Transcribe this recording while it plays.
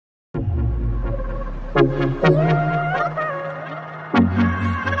Hello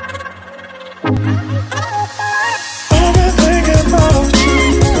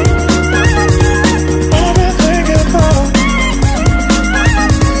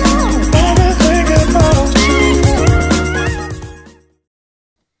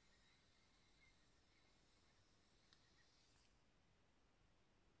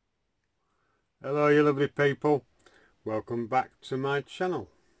you lovely people, welcome back to my channel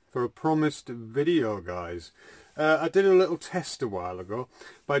for a promised video, guys. I did a little test a while ago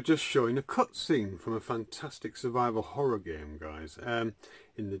by just showing a cutscene from a fantastic survival horror game, guys,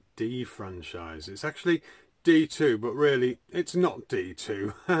 in the D franchise. It's actually D2, but really it's not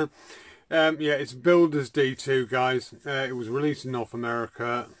D2. Yeah, it's billed as D2, guys. It was released in North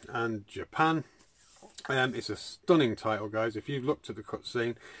America and Japan. It's a stunning title, guys. If you've looked at the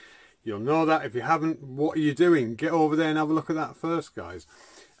cutscene, you'll know that. If you haven't, what are you doing? Get over there and have a look at that first, guys.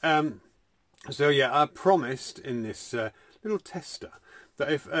 So yeah, I promised in this little tester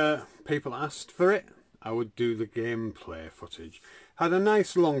that if people asked for it, I would do the gameplay footage. Had a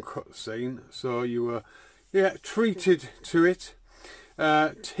nice long cutscene, so you were treated to it.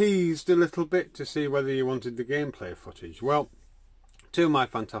 Teased a little bit to see whether you wanted the gameplay footage. Well, two of my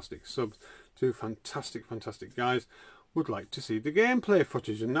fantastic subs, two fantastic guys, would like to see the gameplay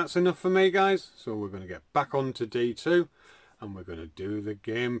footage, and that's enough for me, guys. So we're going to get back onto D2 and we're going to do the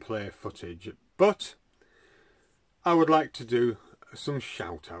gameplay footage. But I would like to do some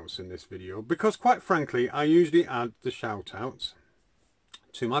shout outs in this video, because quite frankly I usually add the shout outs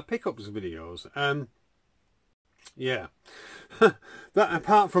to my pickups videos. Yeah, that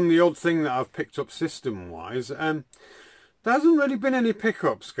apart from the odd thing that I've picked up system wise, there hasn't really been any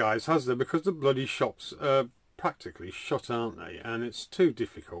pickups, guys, has there? Because the bloody shops are practically shut, aren't they? And it's too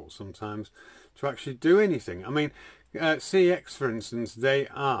difficult sometimes to actually do anything. I mean, CX, for instance, they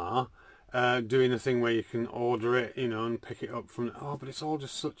are doing a thing where you can order it, you know, and pick it up from... Oh, but it's all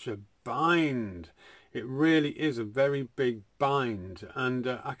just such a bind. It really is a very big bind, and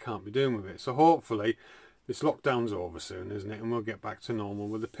I can't be doing with it. So hopefully this lockdown's over soon, isn't it? And we'll get back to normal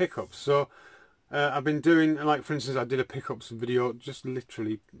with the pickups. So I've been doing, like, for instance, I did a pickups video, just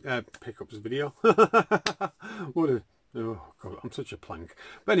literally pickups video. What a... Oh, God, I'm such a plank.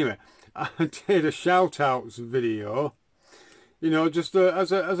 But anyway, I did a shout-outs video, you know, just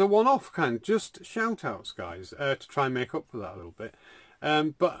as a one-off kind, just shout-outs, guys, to try and make up for that a little bit.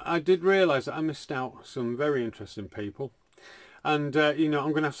 But I did realise that I missed out some very interesting people. And, you know,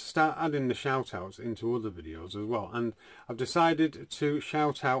 I'm going to have to start adding the shout-outs into other videos as well. And I've decided to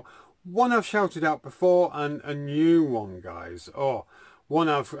shout out one I've shouted out before and a new one, guys. Oh, one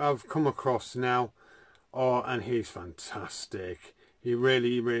I've come across now. Oh, and he's fantastic. He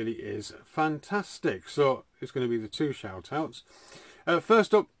really is fantastic. So it's going to be the two shout outs.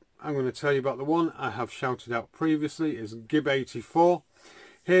 First up, I'm going to tell you about the one I have shouted out previously, is Gib84.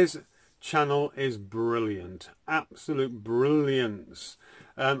 His channel is brilliant, absolute brilliance.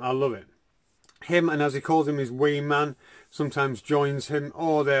 I love it. Him, and as he calls him, his wee man, sometimes joins him.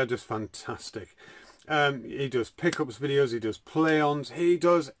 Oh, they're just fantastic. He does pickups videos, he does play-ons, he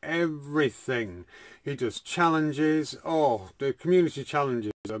does everything. He does challenges. Oh, the community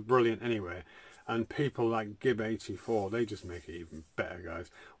challenges are brilliant anyway. And people like Gib84, they just make it even better, guys.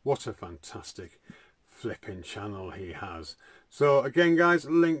 What a fantastic flipping channel he has. So again, guys,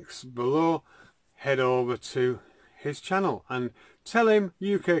 links below. Head over to his channel and tell him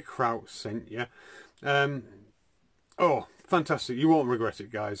UK Kraut sent you. Oh, fantastic. You won't regret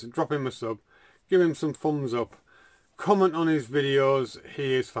it, guys. Drop him a sub. Give him some thumbs up. Comment on his videos.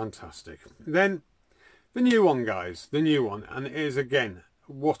 He is fantastic. Then, the new one, guys. The new one. And it is, again,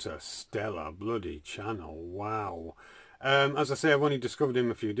 what a stellar bloody channel. Wow. As I say, I've only discovered him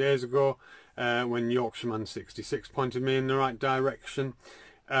a few days ago when Yorkshireman66 pointed me in the right direction.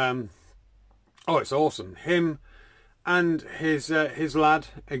 Oh, it's awesome. Him and his lad,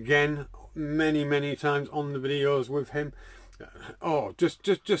 again, many times on the videos with him. Oh, just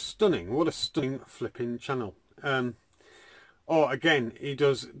stunning. What a stunning flipping channel. Oh, again, he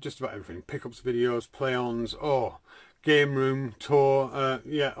does just about everything. Pickups videos, play-ons, oh, game room tour.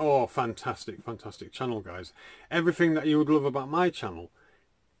 Yeah, oh, fantastic channel, guys. Everything that you would love about my channel,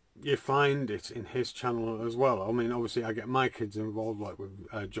 you find it in his channel as well. I mean, obviously I get my kids involved, like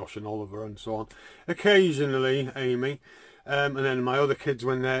with Josh and Oliver and so on. Occasionally Amy. And then my other kids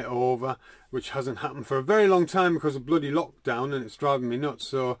when they're over, which hasn't happened for a very long time because of bloody lockdown, and it's driving me nuts.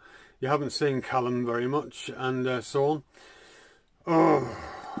 So you haven't seen Callum very much, and so on. Oh,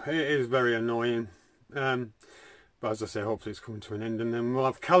 it is very annoying. But as I say, hopefully it's coming to an end, and then we'll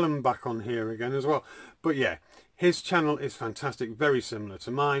have Callum back on here again as well. But yeah, His channel is fantastic, very similar to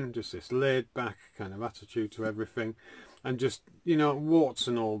mine, just this laid back kind of attitude to everything. And just, you know, warts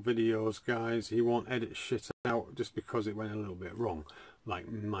and all videos, guys. He won't edit shit out just because it went a little bit wrong,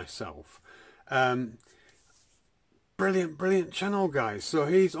 like myself. Brilliant channel, guys. So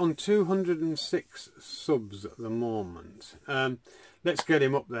he's on 206 subs at the moment. Let's get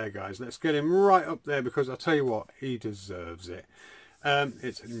him up there, guys. Let's get him right up there, because I'll tell you what, he deserves it.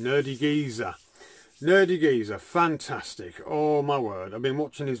 It's Nerdy Geezer. Nerdy Geezer, fantastic. Oh my word, I've been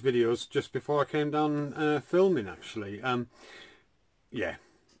watching his videos just before I came down filming, actually. Yeah,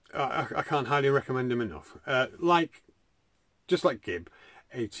 I can't highly recommend him enough. Just like Gib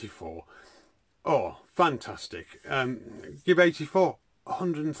 84. Oh, fantastic. Gib 84,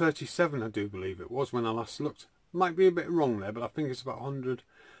 137 I do believe it was when I last looked. Might be a bit wrong there, but I think it's about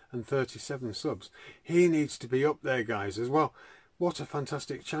 137 subs. He needs to be up there, guys, as well. What a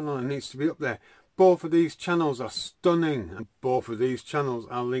fantastic channel, and needs to be up there. Both of these channels are stunning, and both of these channels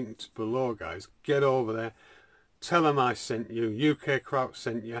are linked below, guys. Get over there, tell them I sent you, UK Kraut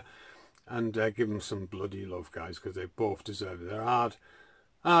sent you, and give them some bloody love, guys, because they both deserve it. They're hard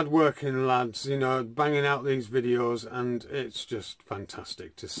working lads, you know, banging out these videos, and it's just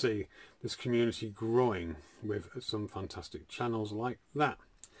fantastic to see this community growing with some fantastic channels like that.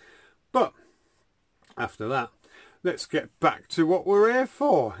 But after that, let's get back to what we're here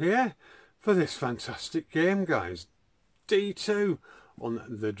for, yeah? For this fantastic game, guys. D2 on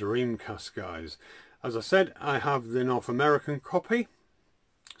the Dreamcast, guys. As I said, I have the North American copy,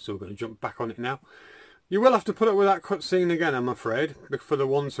 so we're going to jump back on it now. You will have to put up with that cutscene again, I'm afraid, for the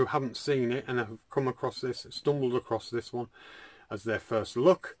ones who haven't seen it and have come across this, stumbled across this one as their first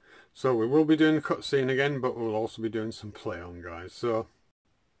look. So we will be doing the cutscene again, but we'll also be doing some play on, guys. So,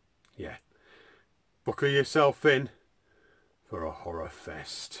 yeah, buckle yourself in for a horror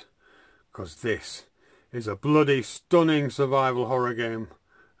fest, because this is a bloody stunning survival horror game.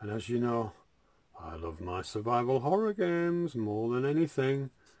 And as you know, I love my survival horror games more than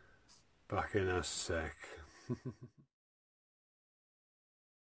anything. Back in a sec.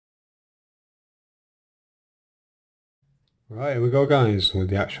 Right, here we go, guys, with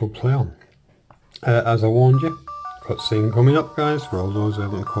the actual play on. As I warned you, cutscene coming up, guys, for all those who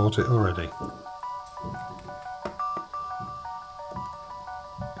haven't caught it already.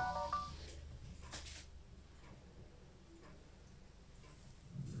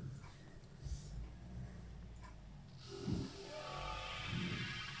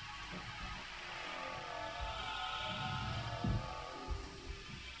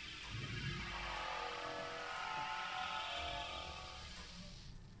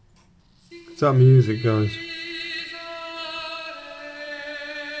 It's that music, guys.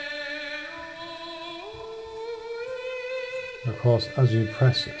 Of course, as you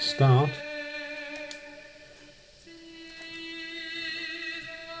press start,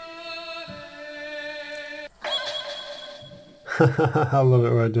 I love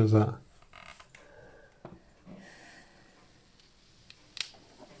it when it does that.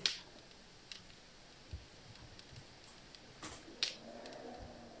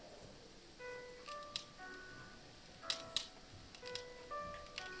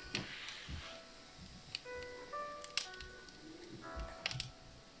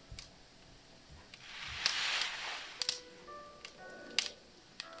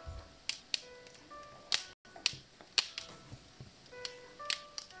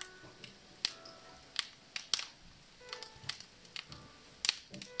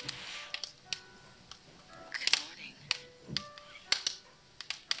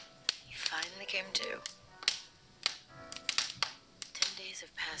 Came to. 10 days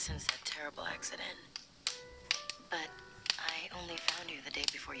have passed since that terrible accident, but I only found you the day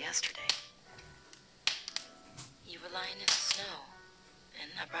before yesterday. You were lying in the snow,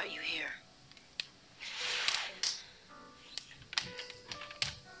 and I brought you here.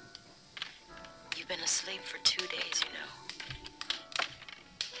 You've been asleep for 2 days, you know.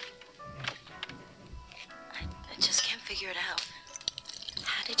 I just can't figure it out.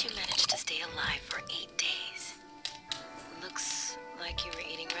 How did you manage to stay alive for 8 days? Looks like you were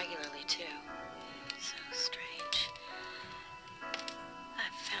eating regularly, too. So strange. I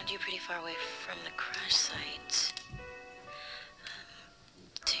found you pretty far away from the crash site.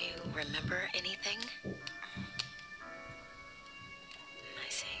 Do you remember anything? I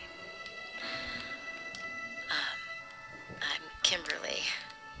see. I'm Kimberly.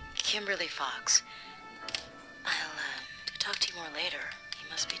 Kimberly Fox. I'll talk to you more later. You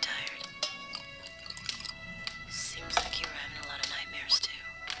must be tired. Seems like you were having a lot of nightmares, too.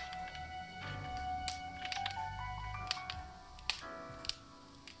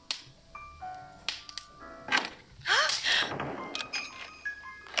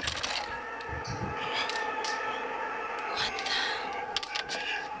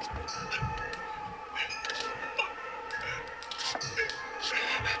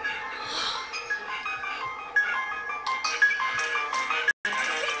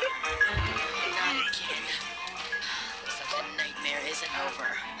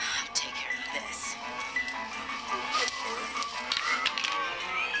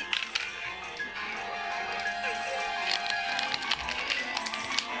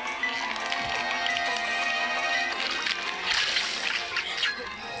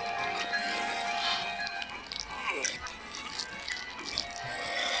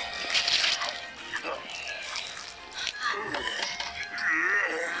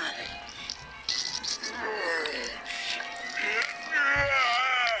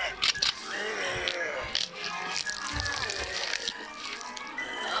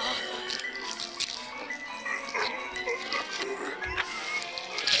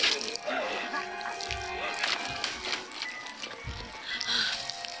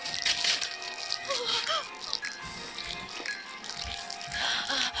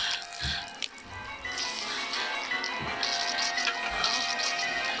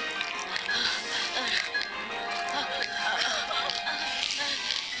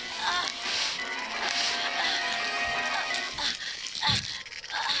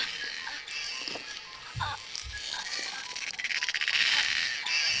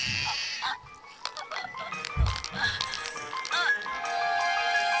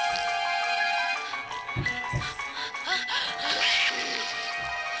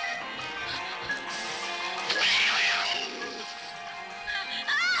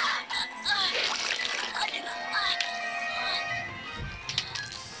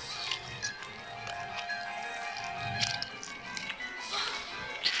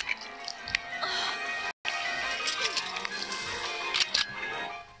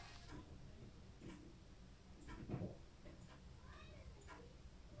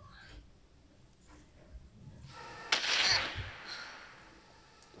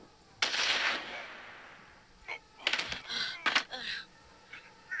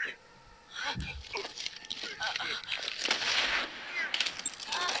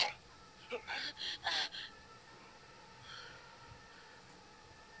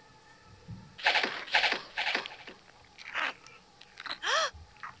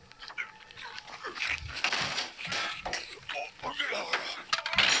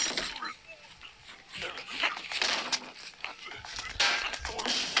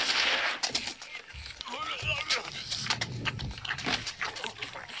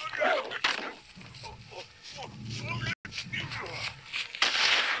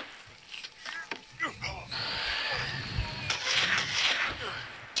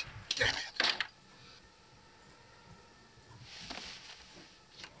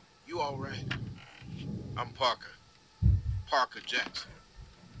 all right? I'm Parker. Parker Jackson.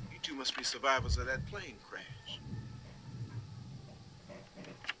 You two must be survivors of that plane crash.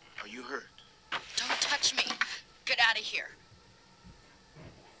 Are you hurt? Don't touch me. Get out of here.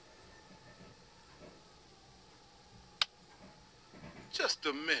 Just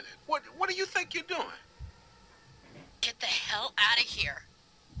a minute. What do you think you're doing? Get the hell out of here.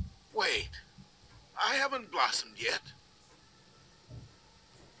 Wait. I haven't blossomed yet.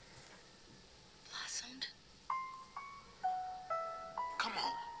 Blossomed? Come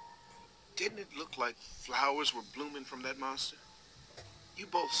on. Didn't it look like flowers were blooming from that monster? You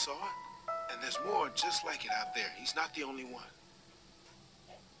both saw it, and there's more just like it out there. He's not the only one.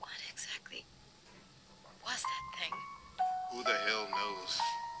 What exactly was that thing? Who the hell knows?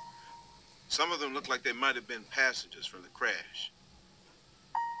 Some of them look like they might have been passengers from the crash.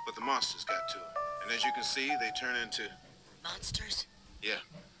 But the monsters got to them. And as you can see, they turn into... Monsters? Yeah.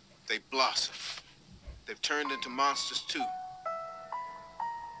 They blossom. They've turned into monsters too.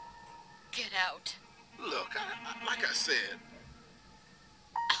 Get out. Look, like I said...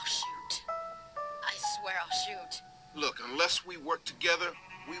 I'll shoot. I swear I'll shoot. Look, unless we work together,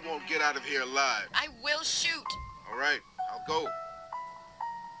 we won't get out of here alive. I will shoot. All right, I'll go.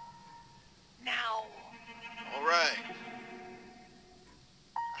 Now. All right.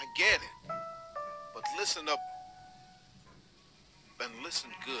 I get it. But listen up. And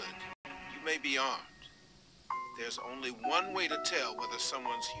listen good. You may be armed. There's only one way to tell whether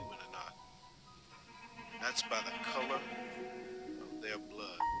someone's human or not. And that's by the color of their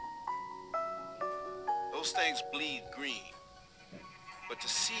blood. Those things bleed green. But to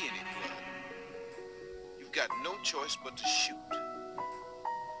see any blood, you've got no choice but to shoot.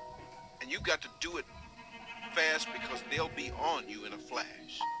 And you've got to do it fast because they'll be on you in a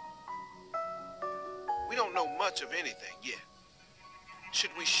flash. We don't know much of anything yet.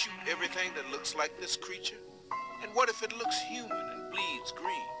 Should we shoot everything that looks like this creature? And what if it looks human and bleeds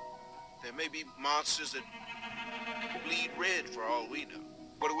green? There may be monsters that bleed red for all we know.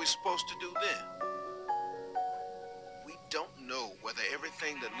 What are we supposed to do then? We don't know whether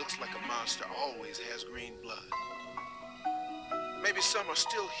everything that looks like a monster always has green blood. Maybe some are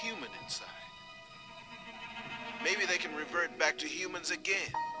still human inside. Maybe they can revert back to humans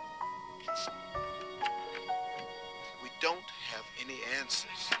again. We don't have any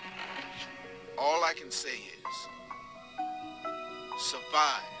answers. All I can say is,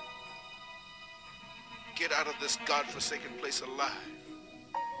 survive. Get out of this godforsaken place alive.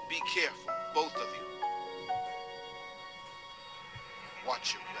 Be careful, both of you.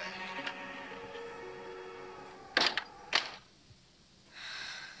 Watch your back.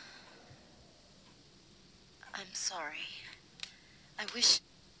 I'm sorry. I wish...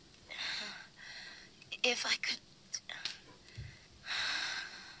 if I could...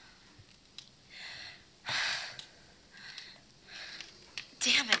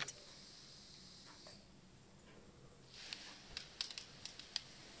 Damn it.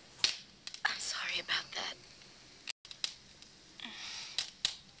 I'm sorry about that.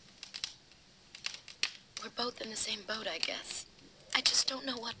 We're both in the same boat, I guess. I just don't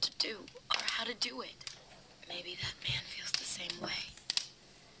know what to do or how to do it. Maybe that man feels the same way.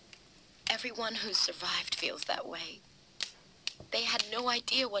 Everyone who's survived feels that way. They had no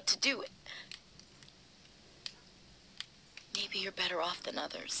idea what to do. Maybe you're better off than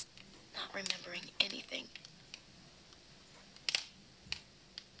others, not remembering anything.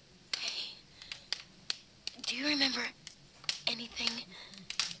 Hey, do you remember anything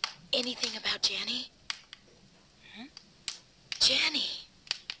about Janny? Hmm? Janny,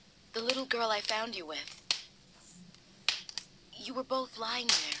 the little girl I found you with. You were both lying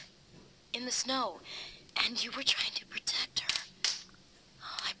there, in the snow, and you were trying to protect her.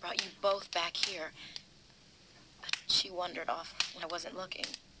 Oh, I brought you both back here. But she wandered off when I wasn't looking.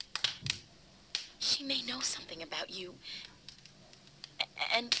 She may know something about you.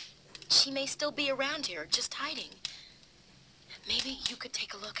 And she may still be around here, just hiding. Maybe you could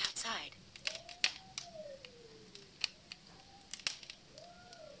take a look outside.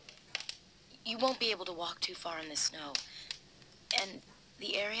 You won't be able to walk too far in the snow. And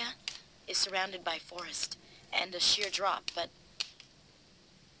the area is surrounded by forest and a sheer drop, but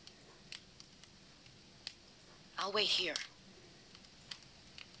I'll wait here.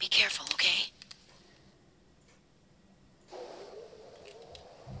 Be careful, okay?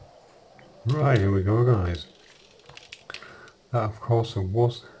 Right, here we go, guys. That, of course,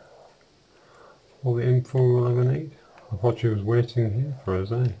 was all the info we'll ever need. I thought she was waiting here for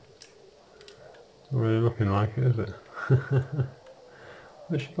us, eh? Not really looking like it, is it?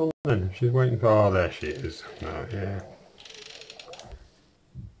 Where's she gone then? She's waiting for... Oh, there she is. No, yeah.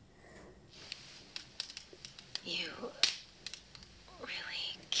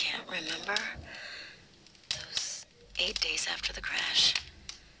 for the crash.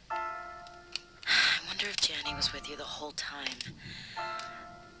 I wonder if Janny was with you the whole time.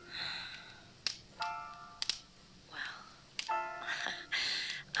 Well,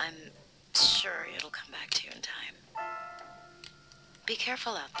 I'm sure it'll come back to you in time. Be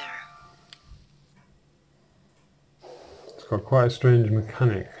careful out there. It's got quite a strange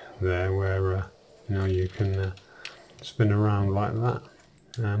mechanic there where, you know, you can spin around like that.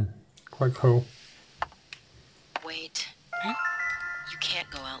 Quite cool. Wait. You can't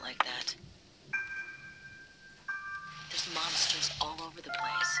go out like that. There's monsters all over the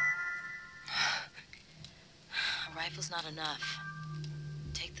place. A rifle's not enough.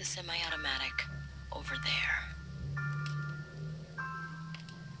 Take the semi-automatic over there.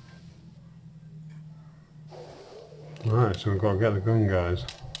 Alright, so we've got to get the gun, guys.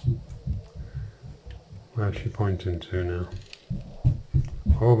 Where's she pointing to now?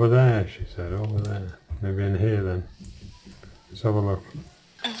 Over there, she said, over there. Maybe in here then. Let's have a look.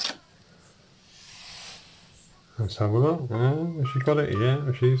 Let's have a look. Oh, she got it,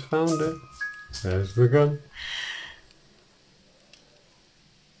 yeah, she's found it. There's the gun.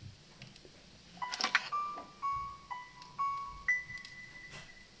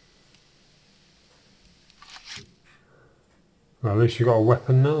 Well, at least you got a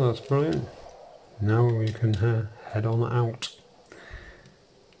weapon now, that's brilliant. Now we can head on out.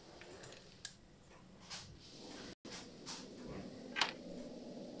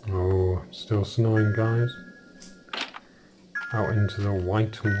 Oh, still snowing, guys. Out into the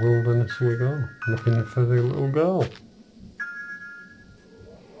white wilderness we go, looking for the little girl.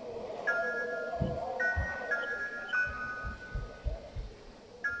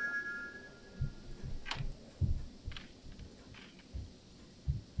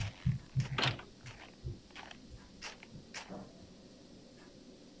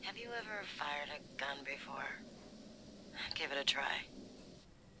 Have you ever fired a gun before? Give it a try.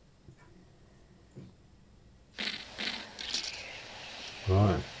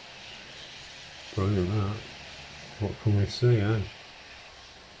 Right. Brilliant that. What can we see, eh?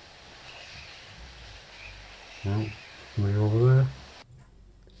 Well, something over there.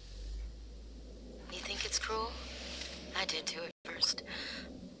 You think it's cruel? I did too at first.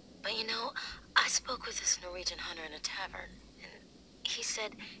 But you know, I spoke with this Norwegian hunter in a tavern, and he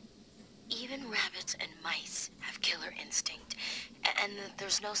said even rabbits and mice have killer instinct, and that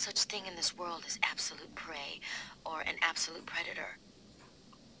there's no such thing in this world as absolute prey or an absolute predator.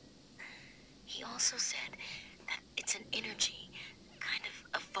 He also said that it's an energy, kind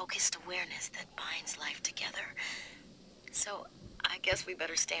of a focused awareness that binds life together. So I guess we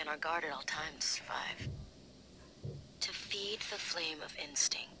better stay on our guard at all times to survive. To feed the flame of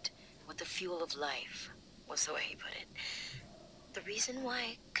instinct with the fuel of life was the way he put it. The reason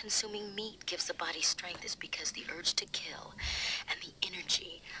why consuming meat gives the body strength is because the urge to kill and the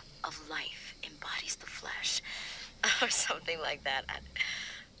energy of life embodies the flesh. Or something like that.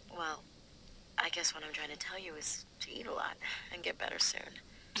 Well, I guess what I'm trying to tell you is to eat a lot and get better soon.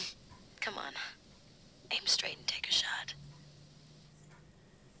 Come on. Aim straight and take a shot.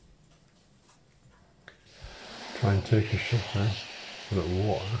 Try and take a shot there. A little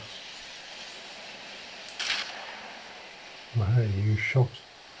water. Well, hey, you shot.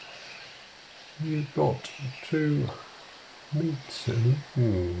 You got 2 meats in.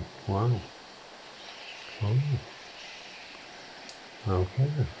 Ooh, wow. Oh. Okay.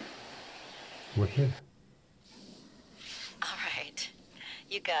 Wicked. All right.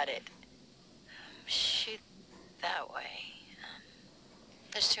 You got it. Shoot that way.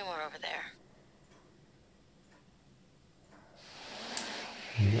 There's 2 more over there.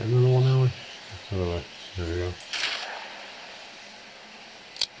 Can you get another one, Ellie? Let's have a look. There we go.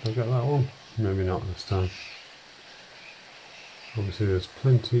 I'll get that one. Maybe not this time. Obviously there's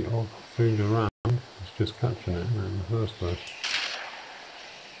plenty of food around. It's just catching it in the first place.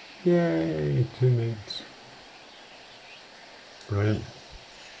 Yay! 2 meats. Brilliant.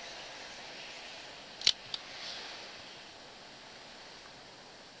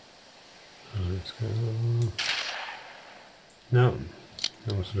 Let's go. No.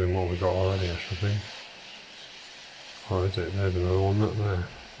 That must have been what we got already, I should think. Or is it? There's another one up there.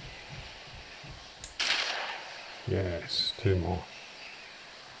 Yes, 2 more.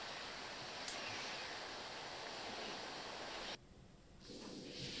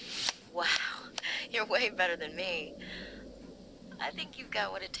 Wow. You're way better than me. I think you've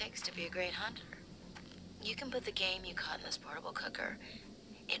got what it takes to be a great hunter. You can put the game you caught in this portable cooker.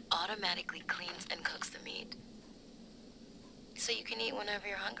 It automatically cleans and cooks the meat. So you can eat whenever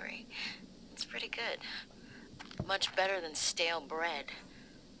you're hungry. It's pretty good. Much better than stale bread.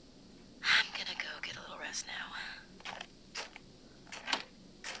 I'm gonna go get a little rest now.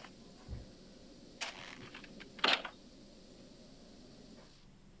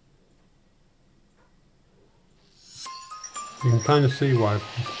 You can kind of see why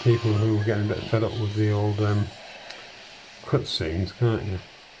people who were getting a bit fed up with the old cutscenes, can't you?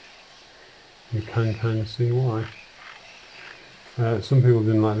 You can kind of see why. Some people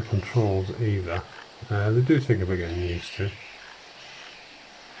didn't like the controls either. They do take a bit getting used to.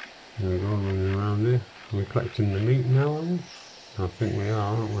 There we go, running around here. Are we collecting the meat now, are we? I think we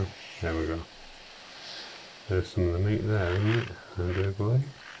are, aren't we? There we go. There's some of the meat there, isn't it? I do believe.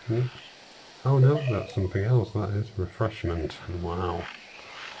 Yeah. Oh no, that's something else. That is refreshment. Wow.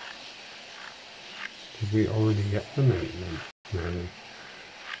 Did we already get the meat then? Maybe.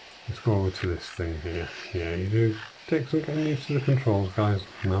 Let's go over to this thing here. Yeah, you do take some getting used to the controls, guys.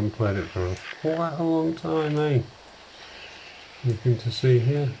 I haven't played it for quite a long time, eh? Nothing to see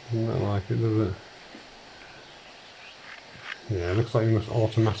here. Doesn't look like it, does it? Yeah, it looks like you must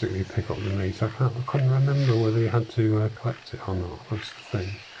automatically pick up the meat. I couldn't remember whether you had to collect it or not. That's the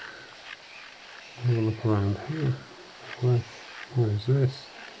thing. Have a look around here. What is this?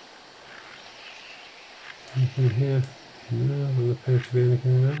 Anything here? No, doesn't appear to be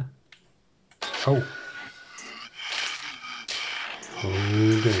anything there. Oh!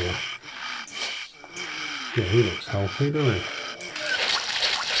 Oh dear. Yeah, he looks healthy, doesn't he?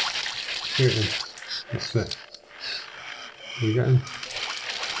 Shoot him. That's it. You get him?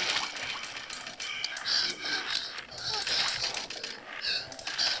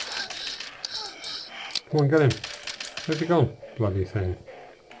 Come on, get him. Where's he gone? Bloody thing.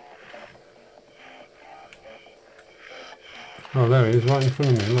 Oh, there he is, right in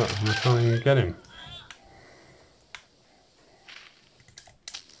front of me. Look, I can't even get him.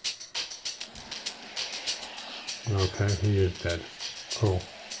 Okay, he is dead. Cool.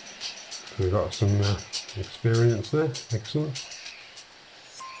 So we've got some experience there. Excellent.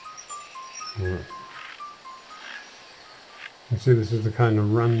 Right. You see, this is the kind of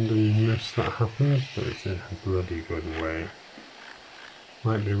randomness that happens, but it's in a bloody good way.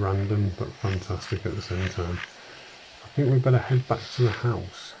 Might be random, but fantastic at the same time. I think we better head back to the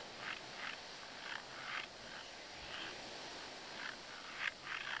house.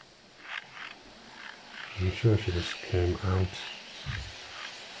 I'm sure she just came out.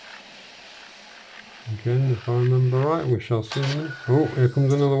 Again, if I remember right, we shall see them. Oh, here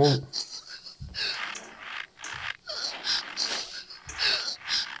comes another one.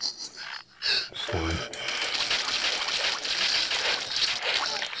 Swine.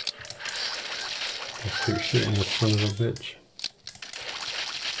 Let's keep shooting the son of a bitch.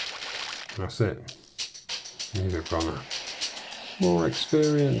 That's it. He's a goner. More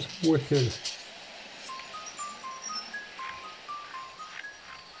experience. Wicked.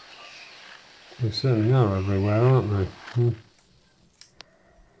 They certainly are everywhere, aren't they?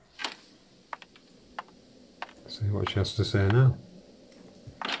 Let's see what she has to say now.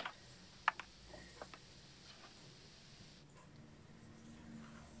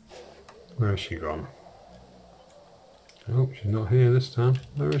 Where has she gone? Oh, she's not here this time.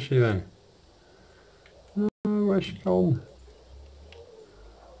 Where is she then? Oh, where's she gone?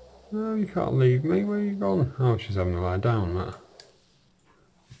 No, you can't leave me. Where are you gone? Oh, she's having to lie down, that.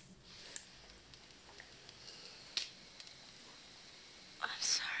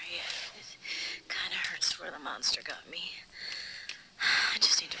 Monster got me. I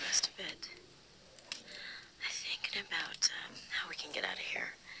just need to rest a bit. I'm thinking about how we can get out of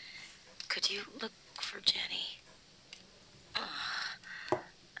here. Could you look for Jenny?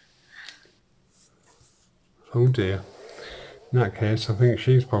 Oh dear. In that case, I think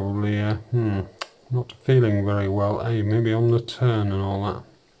she's probably not feeling very well. Maybe on the turn and all that.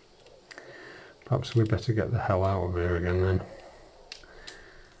 Perhaps we better get the hell out of here again then.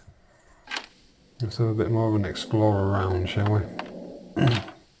 Let's have a bit more of an explore around, shall we?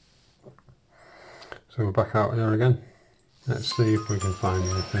 So we're back out here again. Let's see if we can find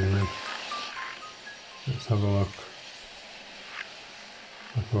anything then. Let's have a look.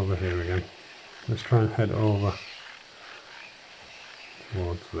 Back over here again. Let's try and head over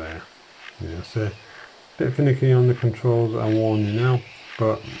towards there. Yeah, so a bit finicky on the controls, I warn you now,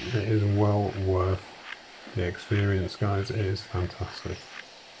 but it is well worth the experience, guys. It is fantastic.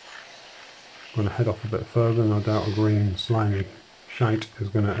 I'm going to head off a bit further, no doubt a green slimy shite is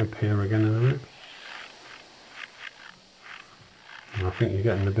going to appear again in a minute. And I think you're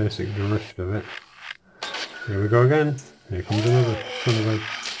getting the basic drift of it. Here we go again. Here comes another son of a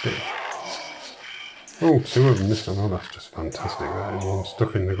bitch. Oh, two of them this time. Oh, that's just fantastic. That is one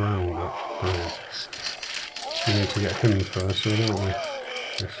stuck in the ground. Brilliant. We need to get him first, so don't we?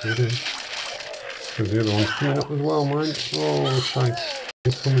 Yes, we do. Because the other one's coming up as well, mind. Oh, shite.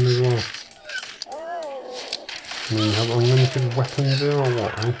 He's coming as well. I mean, you have unlimited weapons here or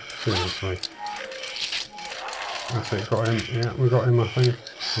what, eh? Seriously. I think got him. Yeah, we got him, I think.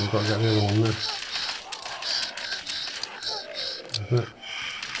 We've got to get the other one then. Is it?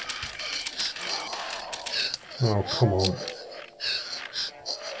 Oh, come on.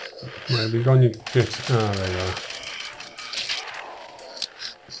 Where have you gone, you git? Ah, there you are.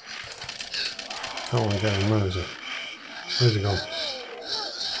 Can't want to get him, where is he? Where's he gone?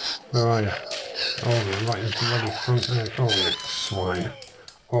 Where are you? Oh, you're right in the bloody front there. Oh, you swine.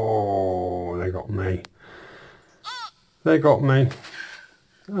 Oh, they got me. They got me.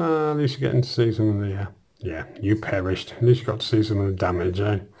 At least you're getting to see some of the... yeah, you perished. At least you got to see some of the damage,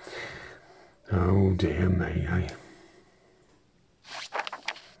 eh? Oh, dear me, eh?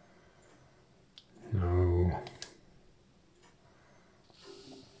 No.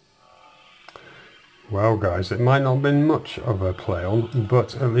 Well, guys, it might not have been much of a play on,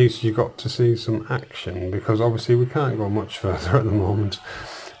 but at least you got to see some action, because obviously we can't go much further at the moment,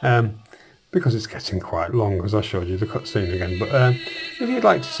 because it's getting quite long, as I showed you the cutscene again. But if you'd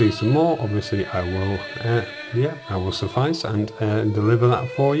like to see some more, obviously I will suffice and deliver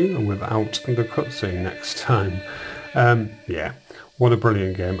that for you without the cutscene next time. Yeah, what a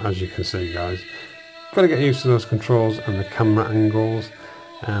brilliant game, as you can see, guys. Got to get used to those controls and the camera angles,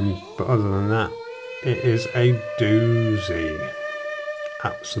 but other than that, it is a doozy.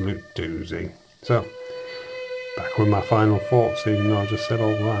 Absolute doozy. So, back with my final thoughts, even though I just said all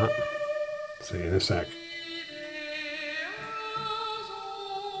that. See you in a sec.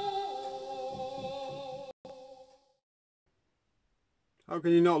 How can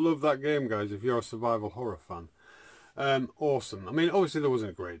you not love that game, guys, if you're a survival horror fan? Awesome. I mean, obviously there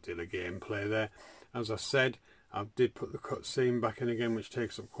wasn't a great deal of gameplay there. As I said, I did put the cutscene back in again, which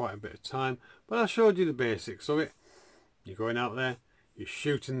takes up quite a bit of time, but I showed you the basics of it. You're going out there, you're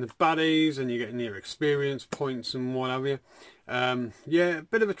shooting the baddies, and you're getting your experience points and what have you. Yeah, a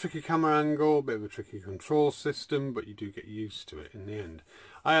bit of a tricky camera angle, a bit of a tricky control system, but you do get used to it in the end.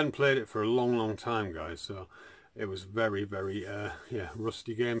 I hadn't played it for a long time, guys, so it was very yeah,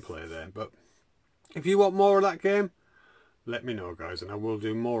 rusty gameplay there. But if you want more of that game, let me know, guys, and I will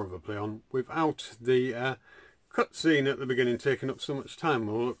do more of a play on without the cutscene at the beginning taking up so much time.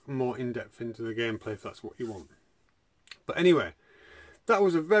 We'll look more in depth into the gameplay if that's what you want. But anyway, that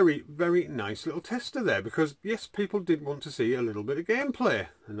was a very nice little tester there, because yes, people did want to see a little bit of gameplay,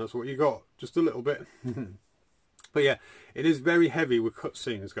 and that's what you got, just a little bit. But yeah, it is very heavy with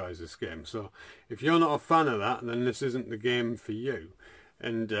cutscenes, guys, this game, so if you're not a fan of that, then this isn't the game for you.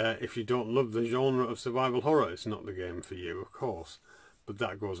 And if you don't love the genre of survival horror, it's not the game for you, of course. But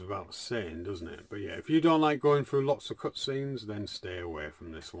that goes without saying, doesn't it? But yeah, if you don't like going through lots of cutscenes, then stay away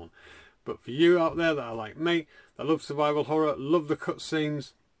from this one. But for you out there that are like me, that love survival horror, love the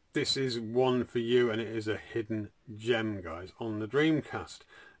cutscenes, this is one for you, and it is a hidden gem, guys, on the Dreamcast.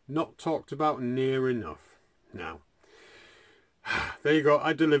 Not talked about near enough. Now, there you go,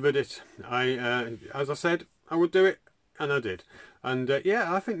 I delivered it. As I said, I would do it, and I did. And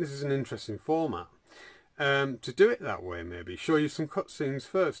yeah, I think this is an interesting format. To do it that way, maybe show you some cutscenes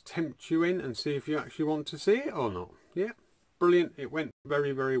first, tempt you in and see if you actually want to see it or not. Yeah, brilliant. It went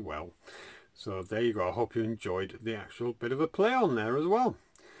very well. So there you go. I hope you enjoyed the actual bit of a play on there as well.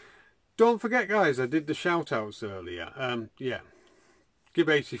 Don't forget, guys, I did the shout outs earlier. Yeah,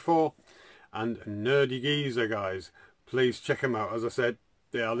 Gib84 and Nerdy Geezer, guys, please check them out. As I said,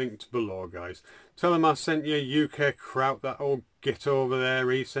 they are linked below, guys. Tell them I sent you, UK Kraut, that old git over there,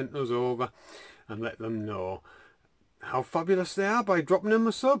 he sent us over. And let them know how fabulous they are by dropping them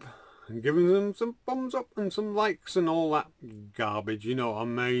a sub and giving them some thumbs up and some likes and all that garbage, you know what I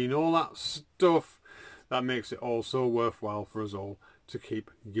mean, all that stuff that makes it all so worthwhile for us all to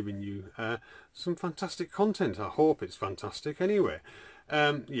keep giving you some fantastic content. I hope it's fantastic anyway.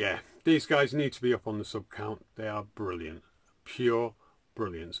 Yeah, these guys need to be up on the sub count. They are brilliant, pure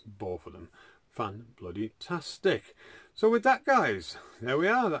brilliance, both of them. Fan-bloody-tastic. So with that, guys, there we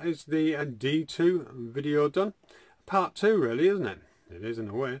are. That is the D2 video done. Part 2, really, isn't it? It is in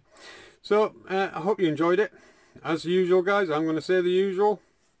a way. So I hope you enjoyed it. As usual, guys, I'm going to say the usual.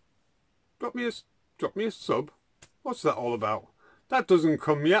 Drop me a sub. What's that all about? That doesn't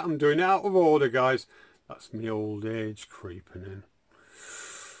come yet. I'm doing it out of order, guys. That's me old age creeping in.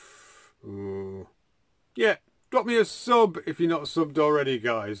 Ooh. Yeah, drop me a sub if you're not subbed already,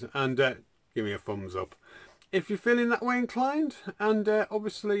 guys, and give me a thumbs up if you're feeling that way inclined, and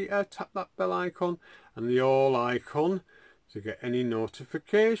obviously tap that bell icon and the all icon to get any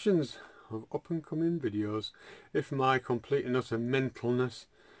notifications of up and coming videos if my complete and utter mentalness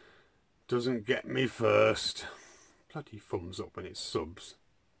doesn't get me first. Bloody thumbs up when it's subs.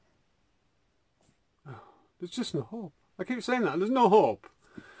 Oh, there's just no hope. I keep saying that, there's no hope.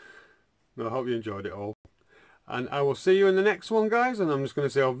 No, I hope you enjoyed it all. And I will see you in the next one, guys. And I'm just going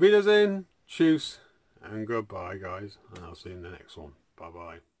to say auf Wiedersehen, tschüss, and goodbye, guys. And I'll see you in the next one.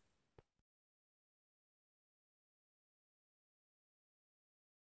 Bye-bye.